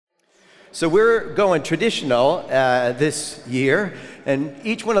So we're going traditional this year, and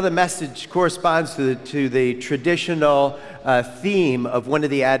each one of the message corresponds to the traditional theme of one of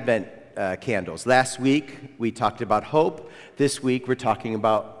the Advent candles. Last week we talked about hope. This week we're talking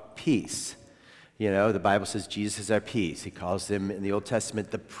about peace. You know, the Bible says Jesus is our peace. He calls him in the Old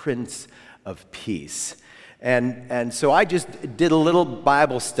Testament the Prince of Peace. And so I just did a little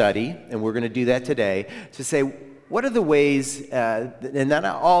Bible study, and we're going to do that today, to say, what are the ways, and not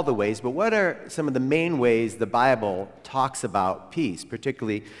all the ways, but what are some of the main ways the Bible talks about peace,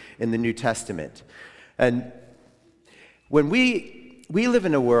 particularly in the New Testament? And when we live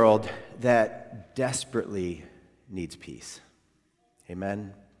in a world that desperately needs peace.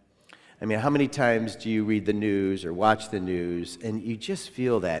 Amen? I mean, how many times do you read the news or watch the news and you just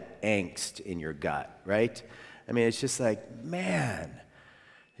feel that angst in your gut, right? I mean, it's just like, man,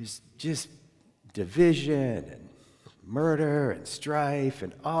 there's just division and murder and strife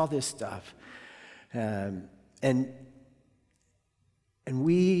and all this stuff. And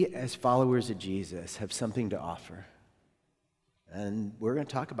we, as followers of Jesus, have something to offer. And we're going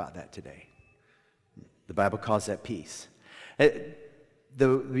to talk about that today. The Bible calls that peace. You're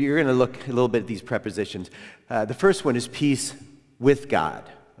going to look a little bit at these prepositions. The first one is peace with God.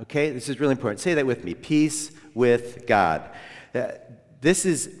 Okay, this is really important. Say that with me. Peace with God. This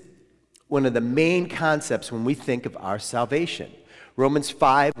is one of the main concepts when we think of our salvation. Romans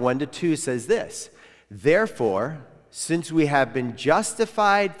 5, 1-2 says this: Therefore, since we have been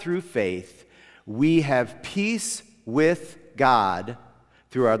justified through faith, we have peace with God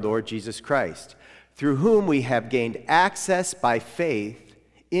through our Lord Jesus Christ, through whom we have gained access by faith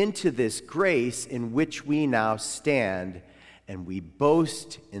into this grace in which we now stand, and we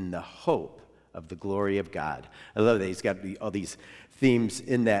boast in the hope of the glory of God. I love that he's got all these themes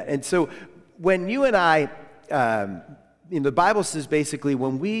in that. And so when you and I, the Bible says basically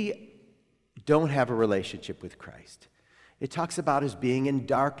when we don't have a relationship with Christ, it talks about us being in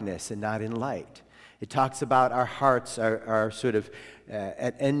darkness and not in light. It talks about our hearts are sort of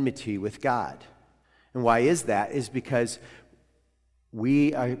at enmity with God. And why is that? Is because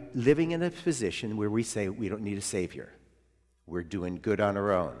we are living in a position where we say we don't need a Savior. We're doing good on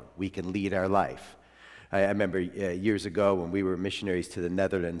our own. We can lead our life. I remember years ago when we were missionaries to the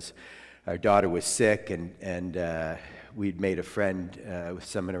Netherlands, our daughter was sick, and we'd made a friend with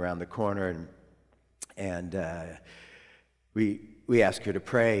someone around the corner, and we asked her to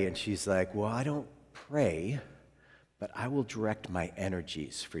pray, and she's like, well, I don't pray, but I will direct my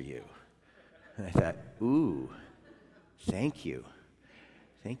energies for you. And I thought, ooh, thank you.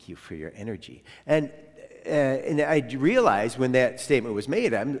 Thank you for your energy. And I realized when that statement was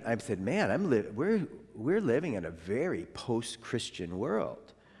made, I said, man, we're living in a very post-Christian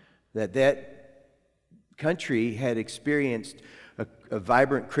world. That country had experienced a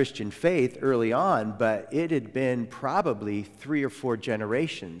vibrant Christian faith early on, but it had been probably 3 or 4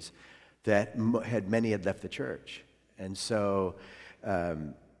 generations that many had left the church. And so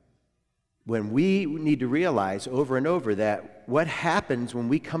when we need to realize over and over that what happens when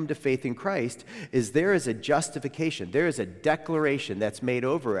we come to faith in Christ is there is a justification, there is a declaration that's made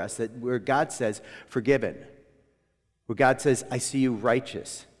over us that where God says, forgiven, where God says, I see you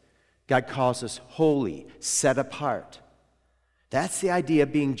righteous. God calls us holy, set apart. That's the idea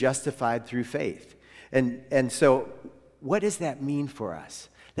of being justified through faith. And so what does that mean for us?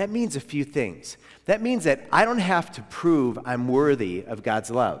 That means a few things. That means that I don't have to prove I'm worthy of God's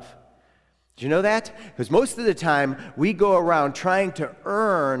love. Do you know that? Because most of the time we go around trying to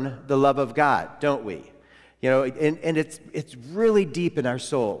earn the love of God, don't we? You know, and it's really deep in our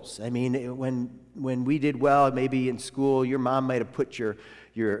souls. I mean, when we did well, maybe in school, your mom might have put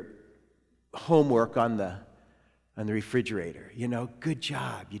your homework on the refrigerator. You know, good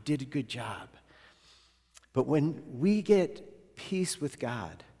job. You did a good job. But when we get peace with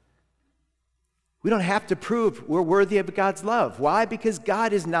God, we don't have to prove we're worthy of God's love. Why? Because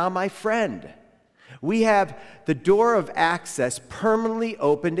God is now my friend. We have the door of access permanently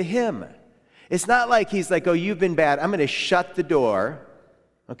open to Him. It's not like He's like, oh, you've been bad. I'm going to shut the door,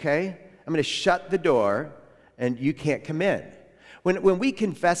 okay? I'm going to shut the door, and you can't come in. When we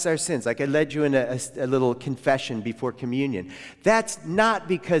confess our sins, like I led you in a little confession before communion, that's not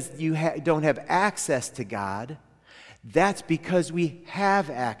because you don't have access to God. That's because we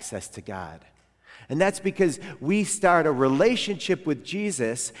have access to God. And that's because we start a relationship with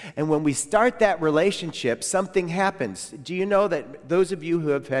Jesus, and when we start that relationship, something happens. Do you know that those of you who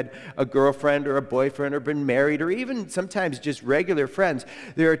have had a girlfriend or a boyfriend or been married or even sometimes just regular friends,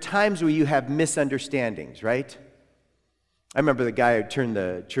 there are times where you have misunderstandings, right? I remember the guy who turned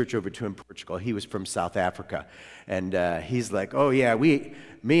the church over to in Portugal. He was from South Africa. And he's like, oh, yeah,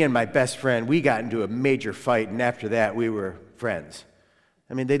 me and my best friend, we got into a major fight, and after that, we were friends.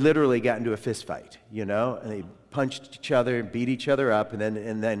 I mean, they literally got into a fist fight, and they punched each other and beat each other up,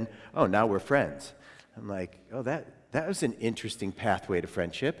 and then, oh, now we're friends. I'm like, oh, that was an interesting pathway to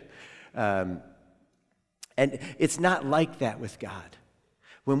friendship. And it's not like that with God.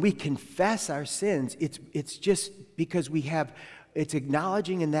 When we confess our sins, it's just because it's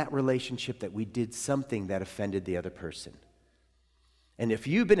acknowledging in that relationship that we did something that offended the other person. And if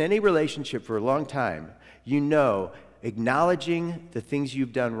you've been in any relationship for a long time, acknowledging the things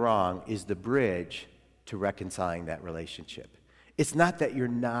you've done wrong is the bridge to reconciling that relationship. It's not that you're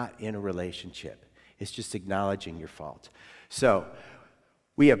not in a relationship. It's just acknowledging your fault. So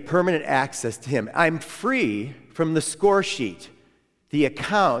we have permanent access to him. I'm free from the score sheet. The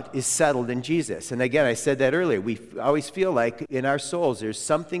account is settled in Jesus. And again, I said that earlier. We always feel like in our souls there's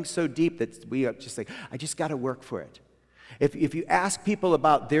something so deep that we are just like, I just got to work for it. If you ask people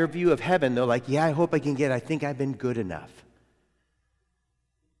about their view of heaven, they're like, yeah, I hope I can get it. I think I've been good enough.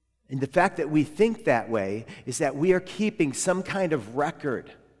 And the fact that we think that way is that we are keeping some kind of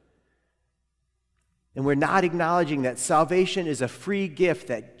record. And we're not acknowledging that salvation is a free gift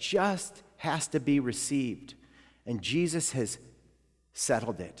that just has to be received. And Jesus has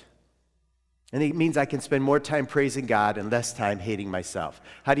settled it. And it means I can spend more time praising God and less time hating myself.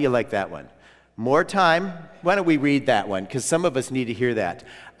 How do you like that one? More time? Why don't we read that one? Because some of us need to hear that.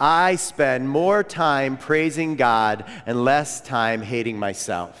 I spend more time praising God and less time hating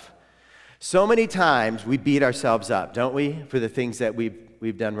myself. So many times we beat ourselves up, don't we, for the things that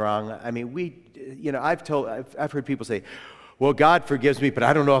we've done wrong. I mean, I've heard people say, well, God forgives me, but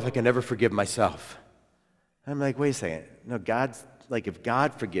I don't know if I can ever forgive myself. I'm like, wait a second. No, if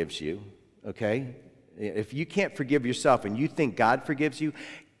God forgives you, okay? If you can't forgive yourself and you think God forgives you,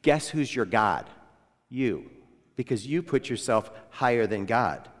 guess who's your God? You. Because you put yourself higher than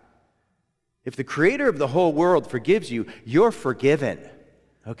God. If the creator of the whole world forgives you, you're forgiven,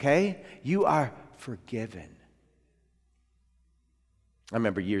 okay? You are forgiven. I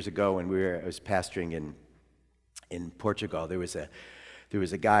remember years ago when I was pastoring in Portugal, there was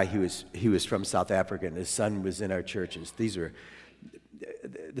a guy he was from South Africa, and his son was in our churches.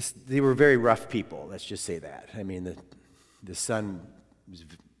 They were very rough people, let's just say that. I mean, the son was,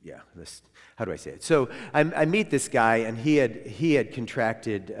 how do I say it? So I meet this guy, and he had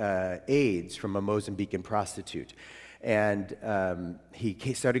contracted AIDS from a Mozambican prostitute. And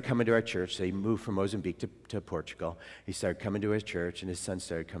he started coming to our church. So he moved from Mozambique to Portugal. He started coming to his church, and his son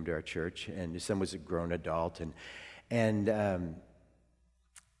started coming to our church. And his son was a grown adult, and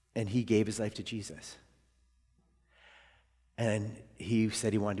he gave his life to Jesus. And he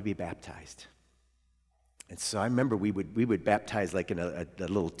said he wanted to be baptized. And so I remember we would baptize like in a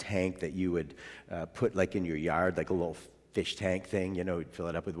little tank that you would put like in your yard, like a little fish tank thing. We'd fill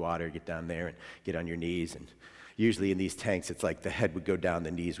it up with water, get down there, and get on your knees. And usually in these tanks, it's like the head would go down,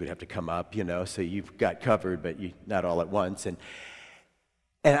 the knees would have to come up, so you've got covered, but not all at once. And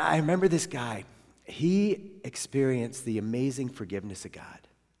I remember this guy. He experienced the amazing forgiveness of God.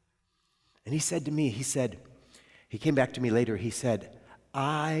 And he said to me, he came back to me later, he said,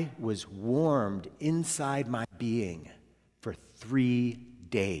 I was warmed inside my being for 3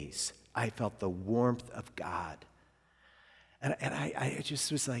 days. I felt the warmth of God. And I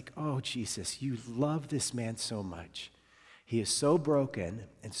just was like, oh, Jesus, you love this man so much. He is so broken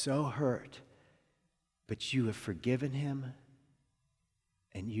and so hurt, but you have forgiven him,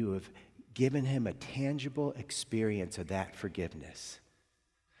 and you have given him a tangible experience of that forgiveness.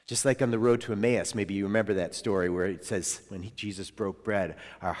 Just like on the road to Emmaus, maybe you remember that story where it says, when Jesus broke bread,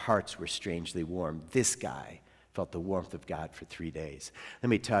 our hearts were strangely warm. This guy felt the warmth of God for 3 days. Let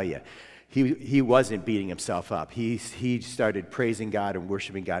me tell you, he wasn't beating himself up. He started praising God and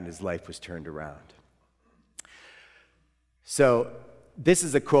worshiping God, and his life was turned around. So this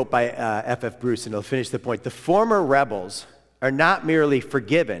is a quote by F.F. Bruce, and it'll finish the point. The former rebels are not merely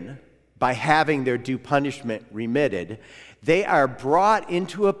forgiven by having their due punishment remitted. They are brought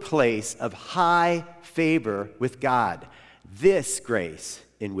into a place of high favor with God. This grace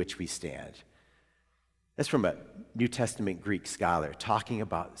in which we stand. That's from a New Testament Greek scholar talking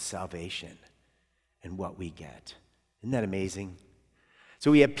about salvation and what we get. Isn't that amazing?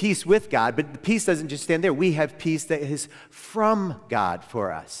 So we have peace with God, but the peace doesn't just stand there. We have peace that is from God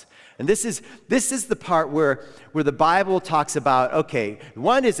for us. And this is the part where the Bible talks about, okay,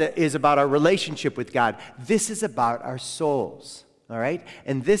 one is about our relationship with God. This is about our souls, all right?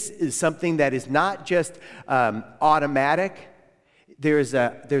 And this is something that is not just automatic. There's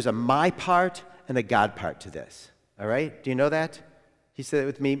a my part and a God part to this, all right? Do you know that? He said it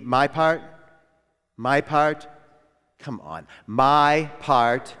with me, my part, Come on. My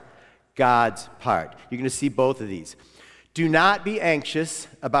part, God's part. You're going to see both of these. Do not be anxious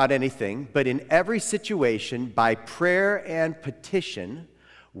about anything, but in every situation, by prayer and petition,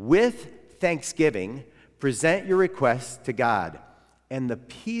 with thanksgiving, present your requests to God. And the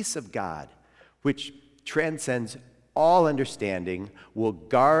peace of God, which transcends all understanding, will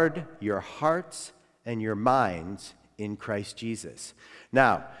guard your hearts and your minds in Christ Jesus.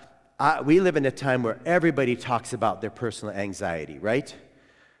 Now, we live in a time where everybody talks about their personal anxiety, right?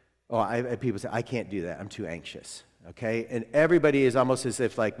 People say, I can't do that. I'm too anxious, okay? And everybody is almost as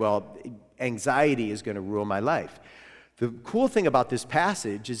if like, well, anxiety is going to rule my life. The cool thing about this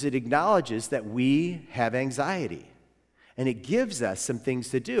passage is it acknowledges that we have anxiety. And it gives us some things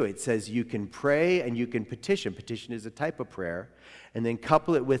to do. It says you can pray and you can petition. Petition is a type of prayer. And then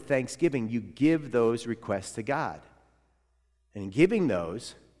couple it with thanksgiving. You give those requests to God. And in giving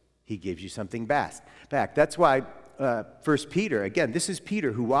those, he gives you something back. That's why 1 Peter, again, this is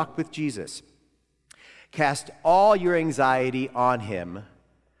Peter who walked with Jesus. Cast all your anxiety on him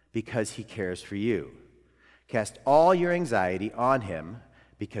because he cares for you. Cast all your anxiety on him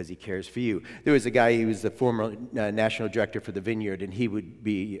because he cares for you. There was a guy, he was the former national director for the Vineyard, and he would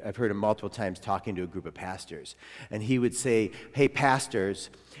be, I've heard him multiple times talking to a group of pastors, and he would say, hey, pastors,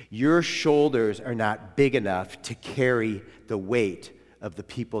 your shoulders are not big enough to carry the weight of the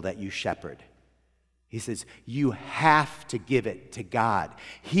people that you shepherd. He says, you have to give it to God.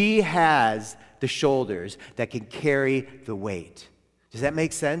 He has the shoulders that can carry the weight. Does that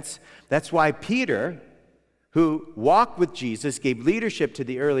make sense? That's why Peter, who walked with Jesus, gave leadership to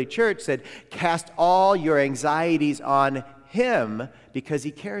the early church, said, cast all your anxieties on him because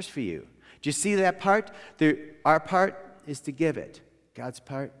he cares for you. Do you see that part? Our part is to give it. God's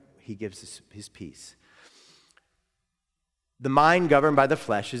part, he gives us his peace. The mind governed by the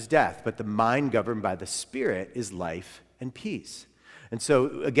flesh is death, but the mind governed by the Spirit is life and peace. And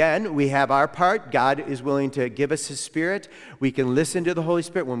so, again, we have our part. God is willing to give us his Spirit. We can listen to the Holy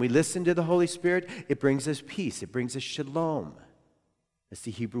Spirit. When we listen to the Holy Spirit, it brings us peace. It brings us shalom. That's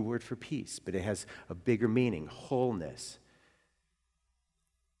the Hebrew word for peace, but it has a bigger meaning, wholeness.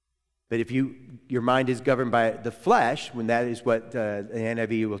 But if your mind is governed by the flesh, when that is what the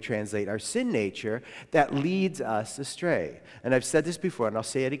NIV will translate our sin nature, that leads us astray. And I've said this before, and I'll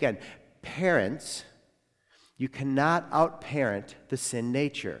say it again. Parents, you cannot outparent the sin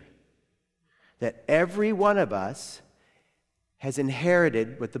nature. That every one of us has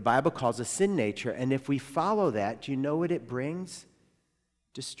inherited what the Bible calls a sin nature, and if we follow that, do you know what it brings?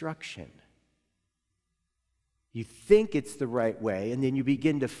 Destruction. You think it's the right way, and then you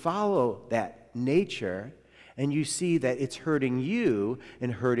begin to follow that nature, and you see that it's hurting you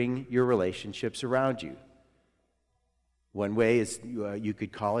and hurting your relationships around you. One way is you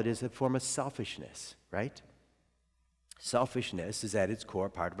could call it as a form of selfishness, right? Selfishness is at its core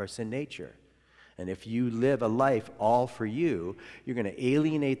part of our sin nature. And if you live a life all for you, you're going to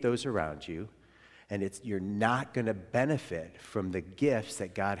alienate those around you, and you're not going to benefit from the gifts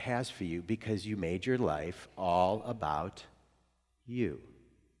that God has for you because you made your life all about you.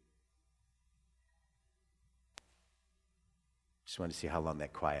 Just want to see how long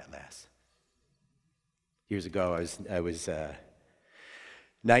that quiet lasts. Years ago, I was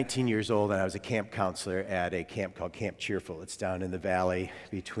 19 years old, and I was a camp counselor at a camp called Camp Cheerful. It's down in the valley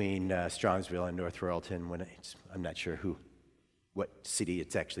between Strongsville and North Royalton. I'm not sure what city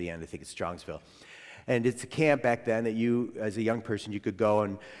it's actually in. I think it's Strongsville. And it's a camp back then that you, as a young person, you could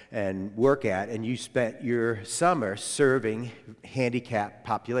go and work at, and you spent your summer serving handicapped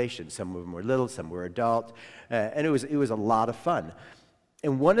populations. Some of them were little, some were adult, and it was a lot of fun.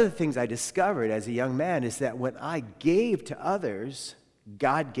 And one of the things I discovered as a young man is that when I gave to others,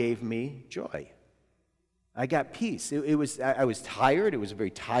 God gave me joy. I got peace. I was tired. It was a very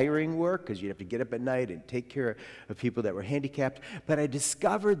tiring work because you'd have to get up at night and take care of people that were handicapped. But I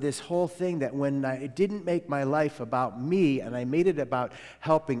discovered this whole thing that when I didn't make my life about me and I made it about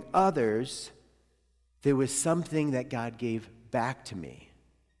helping others, there was something that God gave back to me,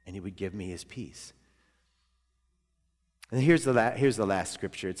 and he would give me his peace. And here's the last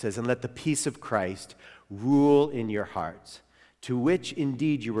scripture. It says, and let the peace of Christ rule in your hearts, to which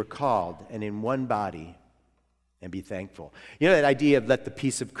indeed you were called, and in one body, and be thankful. You know that idea of let the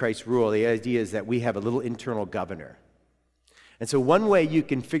peace of Christ rule, the idea is that we have a little internal governor. And so one way you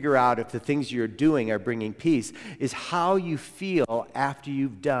can figure out if the things you're doing are bringing peace is how you feel after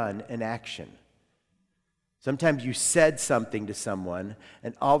you've done an action. Sometimes you said something to someone,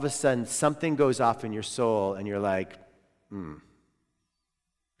 and all of a sudden something goes off in your soul, and you're like, You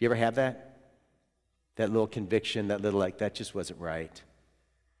ever have that? That little conviction, that just wasn't right.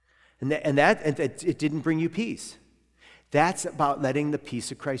 And it didn't bring you peace. That's about letting the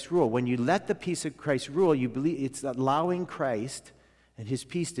peace of Christ rule. When you let the peace of Christ rule, you believe it's allowing Christ and his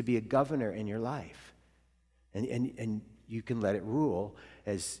peace to be a governor in your life. And you can let it rule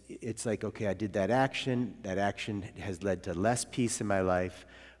as it's like, okay, I did that action has led to less peace in my life.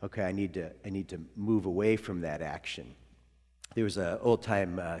 Okay, I need to move away from that action. There was an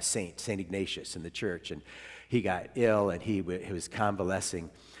old-time saint, St. Ignatius, in the church, and he got ill, and he was convalescing.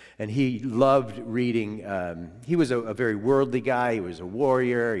 And he loved reading. He was a very worldly guy. He was a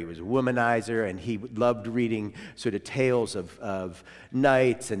warrior. He was a womanizer. And he loved reading sort of tales of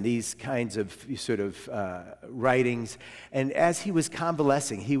knights and these kinds of sort of writings. And as he was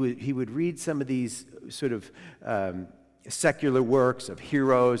convalescing, he would read some of these sort of secular works of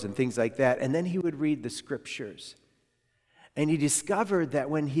heroes and things like that. And then he would read the scriptures. And he discovered that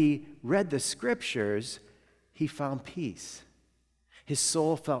when he read the scriptures, he found peace. His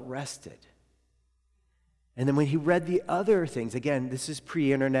soul felt rested. And then when he read the other things, again, this is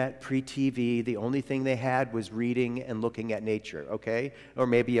pre-internet, pre-TV, the only thing they had was reading and looking at nature, okay? Or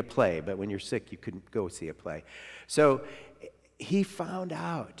maybe a play, but when you're sick, you couldn't go see a play. So he found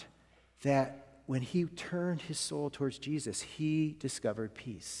out that when he turned his soul towards Jesus, he discovered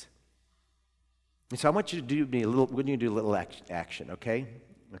peace. And so I want you to do a little action, okay?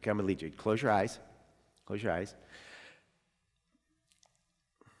 Okay, I'm going to lead you. Close your eyes. Close your eyes.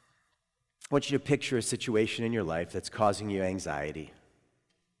 I want you to picture a situation in your life that's causing you anxiety.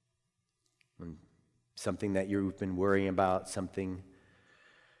 Something that you've been worrying about, something.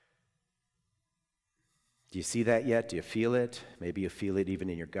 Do you see that yet? Do you feel it? Maybe you feel it even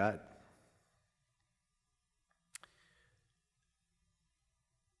in your gut.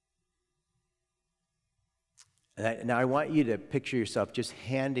 Now I want you to picture yourself just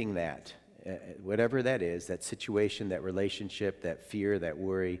handing that, whatever that is, that situation, that relationship, that fear, that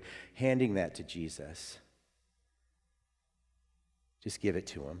worry, handing that to Jesus. Just give it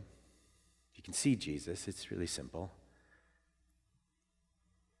to him. You can see Jesus. It's really simple.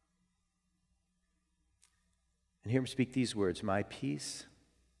 And hear him speak these words, "My peace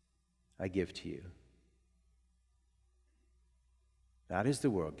I give to you, not as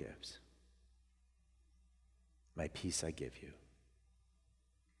the world gives. My peace I give you."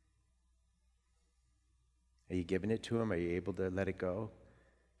 Are you giving it to him? Are you able to let it go?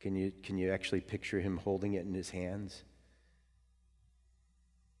 Can you actually picture him holding it in his hands?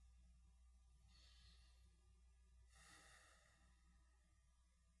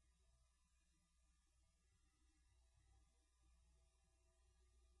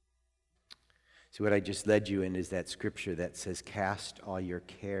 See, what I just led you in is that scripture that says, "Cast all your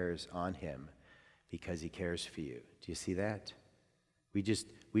cares on him because he cares for you." Do you see that? We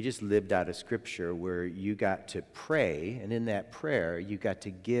just lived out a scripture where you got to pray, and in that prayer, you got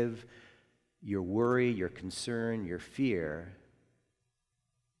to give your worry, your concern, your fear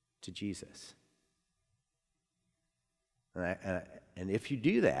to Jesus. And if you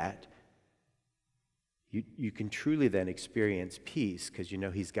do that, you can truly then experience peace because you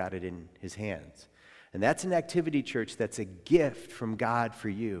know he's got it in his hands. And that's an activity, church, that's a gift from God for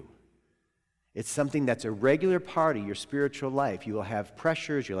you. It's something that's a regular part of your spiritual life. You will have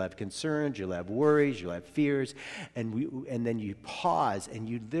pressures, you'll have concerns, you'll have worries, you'll have fears, and then you pause and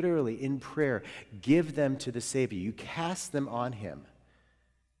you literally, in prayer, give them to the Savior. You cast them on him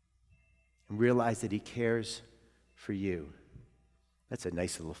and realize that he cares for you. That's a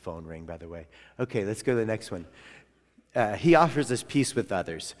nice little phone ring, by the way. Okay, let's go to the next one. He offers us peace with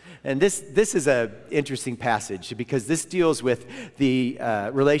others. And this is an interesting passage because this deals with the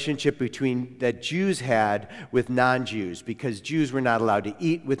relationship that Jews had with non-Jews, because Jews were not allowed to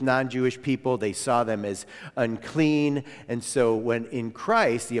eat with non-Jewish people. They saw them as unclean. And so when in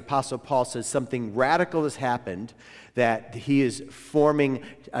Christ, the Apostle Paul says something radical has happened, that he is forming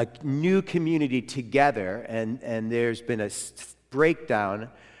a new community together, and there's been a breakdown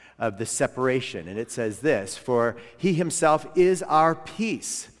of the separation. And it says this, "For he himself is our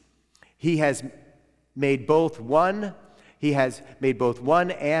peace. He has made both one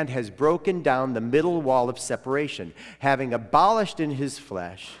and has broken down the middle wall of separation, having abolished in his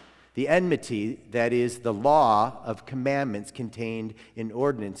flesh the enmity, that is, the law of commandments contained in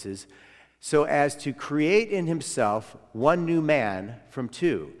ordinances, so as to create in himself one new man from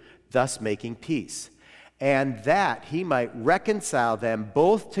two, thus making peace. And that he might reconcile them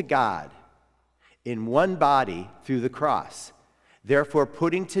both to God in one body through the cross, therefore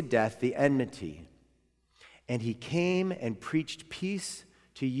putting to death the enmity. And he came and preached peace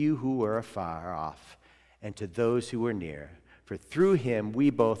to you who were afar off, and to those who were near. For through him we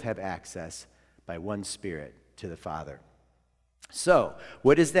both have access by one Spirit to the Father." So,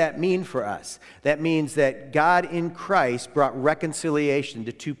 what does that mean for us? That means that God in Christ brought reconciliation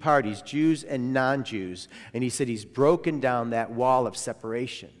to two parties, Jews and non-Jews. And he said he's broken down that wall of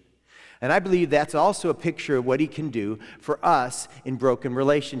separation. And I believe that's also a picture of what he can do for us in broken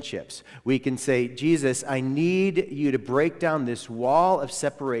relationships. We can say, Jesus, I need you to break down this wall of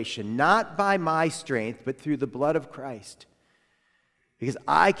separation, not by my strength, but through the blood of Christ. Because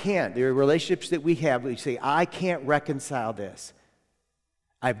I can't. There are relationships that we have where we say, I can't reconcile this.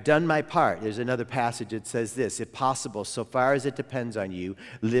 I've done my part. There's another passage that says this, if possible, so far as it depends on you,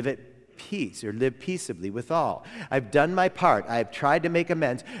 live at peace or live peaceably with all. I've done my part. I've tried to make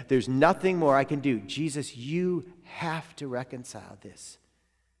amends. There's nothing more I can do. Jesus, you have to reconcile this.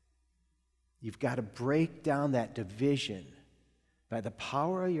 You've got to break down that division by the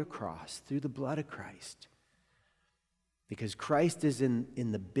power of your cross through the blood of Christ. Because Christ is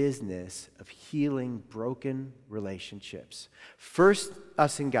in the business of healing broken relationships. First,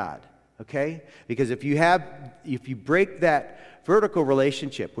 us and God, okay? Because if you break that vertical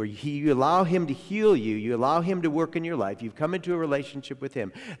relationship where you allow him to heal you, you allow him to work in your life, you've come into a relationship with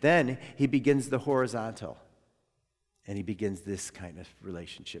him, then he begins the horizontal. And he begins this kind of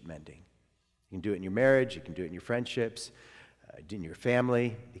relationship mending. You can do it in your marriage, you can do it in your friendships, in your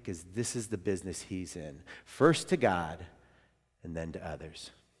family, because this is the business he's in. First to God, and then to others.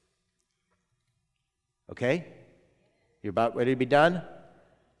 Okay? You're about ready to be done?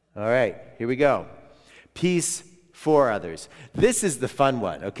 All right, here we go. Peace for others. This is the fun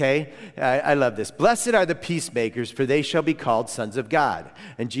one, okay? I love this. Blessed are the peacemakers, for they shall be called sons of God.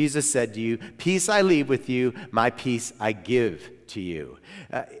 And Jesus said to you, peace I leave with you, my peace I give to you.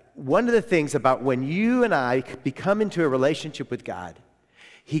 One of the things about when you and I become into a relationship with God,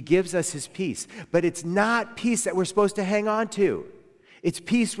 he gives us his peace. But it's not peace that we're supposed to hang on to. It's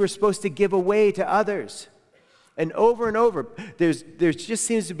peace we're supposed to give away to others. And over, there just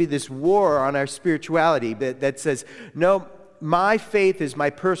seems to be this war on our spirituality that says, no, my faith is my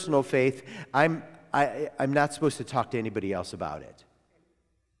personal faith. I'm not supposed to talk to anybody else about it.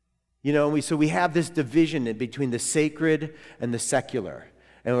 You know, so we have this division between the sacred and the secular.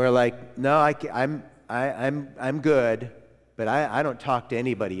 And we're like, no, I'm good. But I don't talk to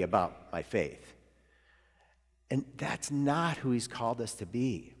anybody about my faith. And that's not who he's called us to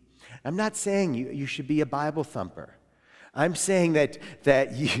be. I'm not saying you should be a Bible thumper. I'm saying that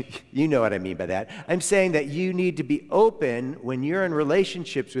you know what I mean by that. I'm saying that you need to be open when you're in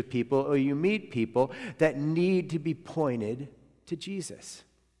relationships with people or you meet people that need to be pointed to Jesus.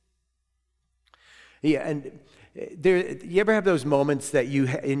 Yeah, and you ever have those moments that you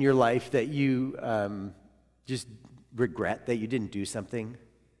in your life that you just regret that you didn't do something?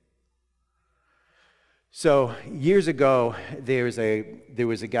 So years ago, there was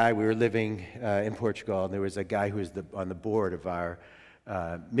a guy, we were living in Portugal, and there was a guy who was on the board of our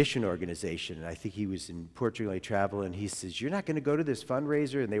mission organization, and I think he was in Portugal, he traveled, and he says, you're not going to go to this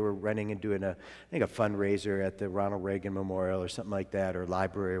fundraiser? And they were running and doing a fundraiser at the Ronald Reagan Memorial or something like that, or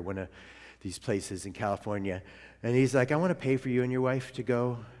library, or one of these places in California. And he's like, I want to pay for you and your wife to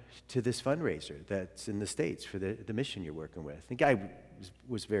go to this fundraiser that's in the States for the mission you're working with. The guy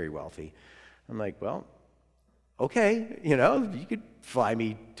was very wealthy. I'm like, well, okay, you could fly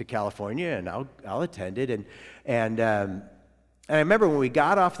me to California and I'll attend it. And I remember when we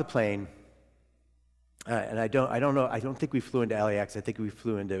got off the plane, and I don't think we flew into LAX. I think we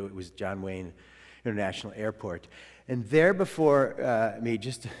flew into, it was John Wayne International Airport. And there before me,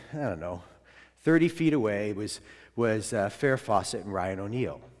 just, 30 feet away was Farrah Fawcett and Ryan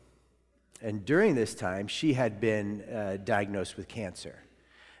O'Neal. And during this time, she had been diagnosed with cancer.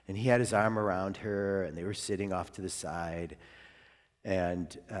 And he had his arm around her, and they were sitting off to the side.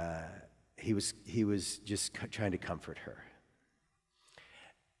 And he was just trying to comfort her.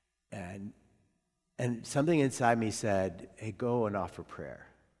 And something inside me said, hey, go and offer prayer.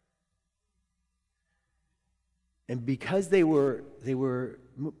 And because they were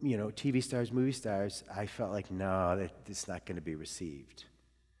TV stars, movie stars, I felt like, no, it's not going to be received.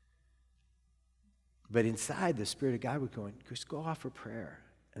 But inside, the Spirit of God was going, just go offer prayer.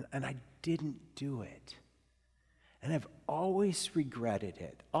 And I didn't do it. And I've always regretted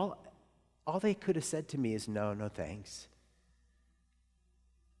it. All they could have said to me is, no thanks.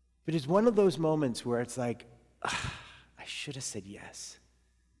 But it's one of those moments where it's like, I should have said yes.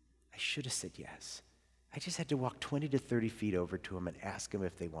 I should have said yes. I just had to walk 20 to 30 feet over to them and ask them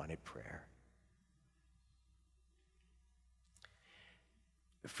if they wanted prayer.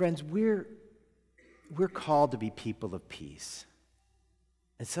 Friends, we're called to be people of peace.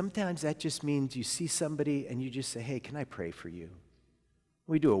 And sometimes that just means you see somebody and you just say, hey, can I pray for you?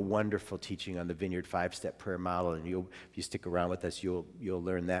 We do a wonderful teaching on the Vineyard 5-step prayer model, and if you stick around with us, you'll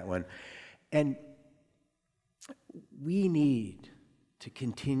learn that one. And we need to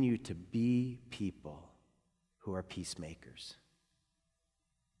continue to be people who are peacemakers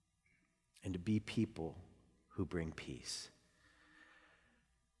and to be people who bring peace.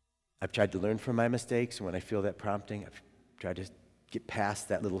 I've tried to learn from my mistakes, and when I feel that prompting, I've tried to get past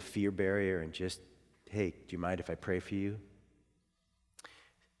that little fear barrier and just, hey, do you mind if I pray for you?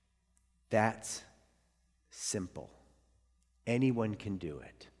 That's simple. Anyone can do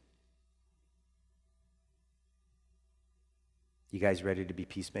it. You guys ready to be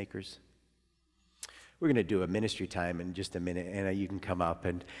peacemakers? We're going to do a ministry time in just a minute, and you can come up.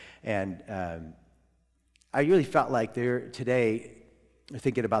 And I really felt like today,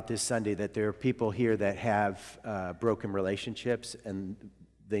 thinking about this Sunday, that there are people here that have broken relationships, and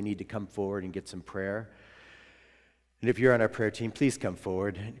they need to come forward and get some prayer. And if you're on our prayer team, please come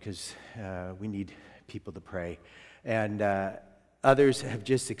forward, because we need people to pray. And others have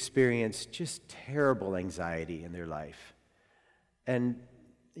just experienced just terrible anxiety in their life. And,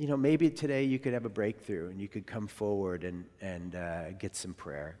 maybe today you could have a breakthrough and you could come forward and get some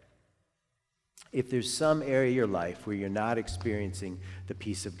prayer. If there's some area of your life where you're not experiencing the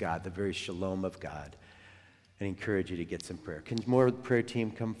peace of God, the very shalom of God, I encourage you to get some prayer. Can more of the prayer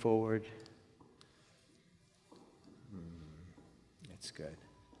team come forward? That's good.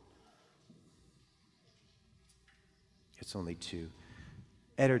 It's only two.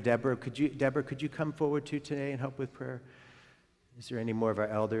 Ed or Deborah, could you come forward too today and help with prayer? Is there any more of our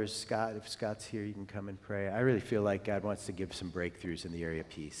elders? Scott, if Scott's here, you can come and pray. I really feel like God wants to give some breakthroughs in the area of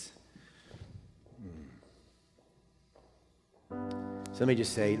peace. So let me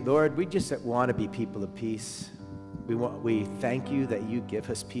just say, Lord, we just want to be people of peace. We thank you that you give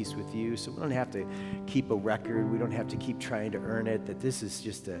us peace with you, so we don't have to keep a record. We don't have to keep trying to earn it, that this is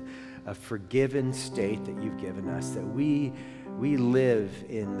just a forgiven state that you've given us, that we live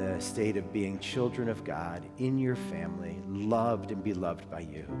in the state of being children of God, in your family, loved and beloved by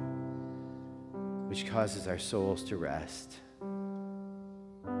you, which causes our souls to rest.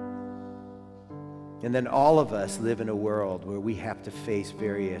 And then all of us live in a world where we have to face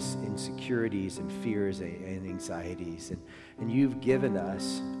various insecurities and fears and anxieties. And you've given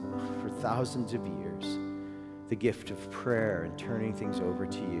us, for thousands of years, the gift of prayer and turning things over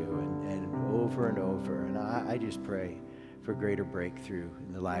to you and over and over. And I just pray for greater breakthrough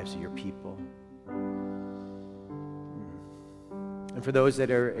in the lives of your people. And for those that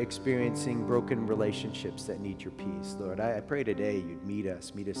are experiencing broken relationships that need your peace, Lord, I pray today you'd meet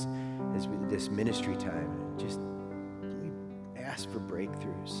us as this ministry time, and just ask for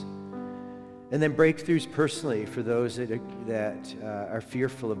breakthroughs. And then breakthroughs personally for those that are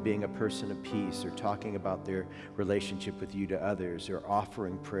fearful of being a person of peace, or talking about their relationship with you to others, or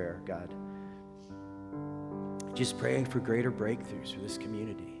offering prayer, God. Just praying for greater breakthroughs for this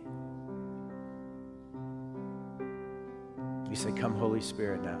community. We say, come, Holy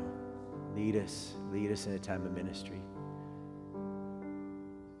Spirit, now. Lead us in a time of ministry.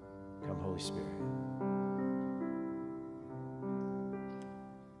 Come, Holy Spirit.